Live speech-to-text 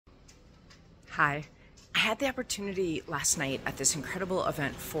Hi. I had the opportunity last night at this incredible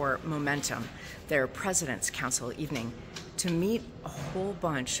event for Momentum, their President's Council evening, to meet a whole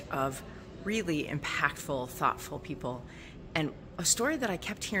bunch of really impactful, thoughtful people. And a story that I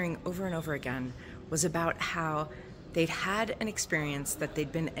kept hearing over and over again was about how they'd had an experience that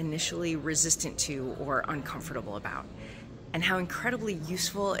they'd been initially resistant to or uncomfortable about, and how incredibly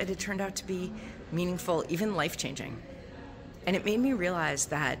useful it had turned out to be, meaningful, even life-changing. And it made me realize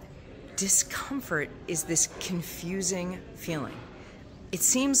that discomfort is this confusing feeling. It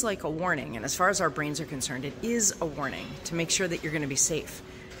seems like a warning, and as far as our brains are concerned, it is a warning to make sure that you're going to be safe.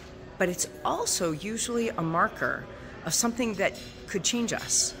 But it's also usually a marker of something that could change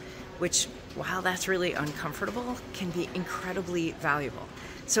us, which, while that's really uncomfortable, can be incredibly valuable.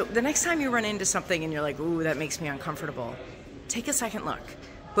 So the next time you run into something and you're like, ooh, that makes me uncomfortable, take a second look,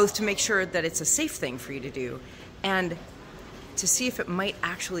 both to make sure that it's a safe thing for you to do and to see if it might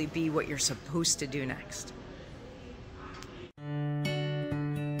actually be what you're supposed to do next.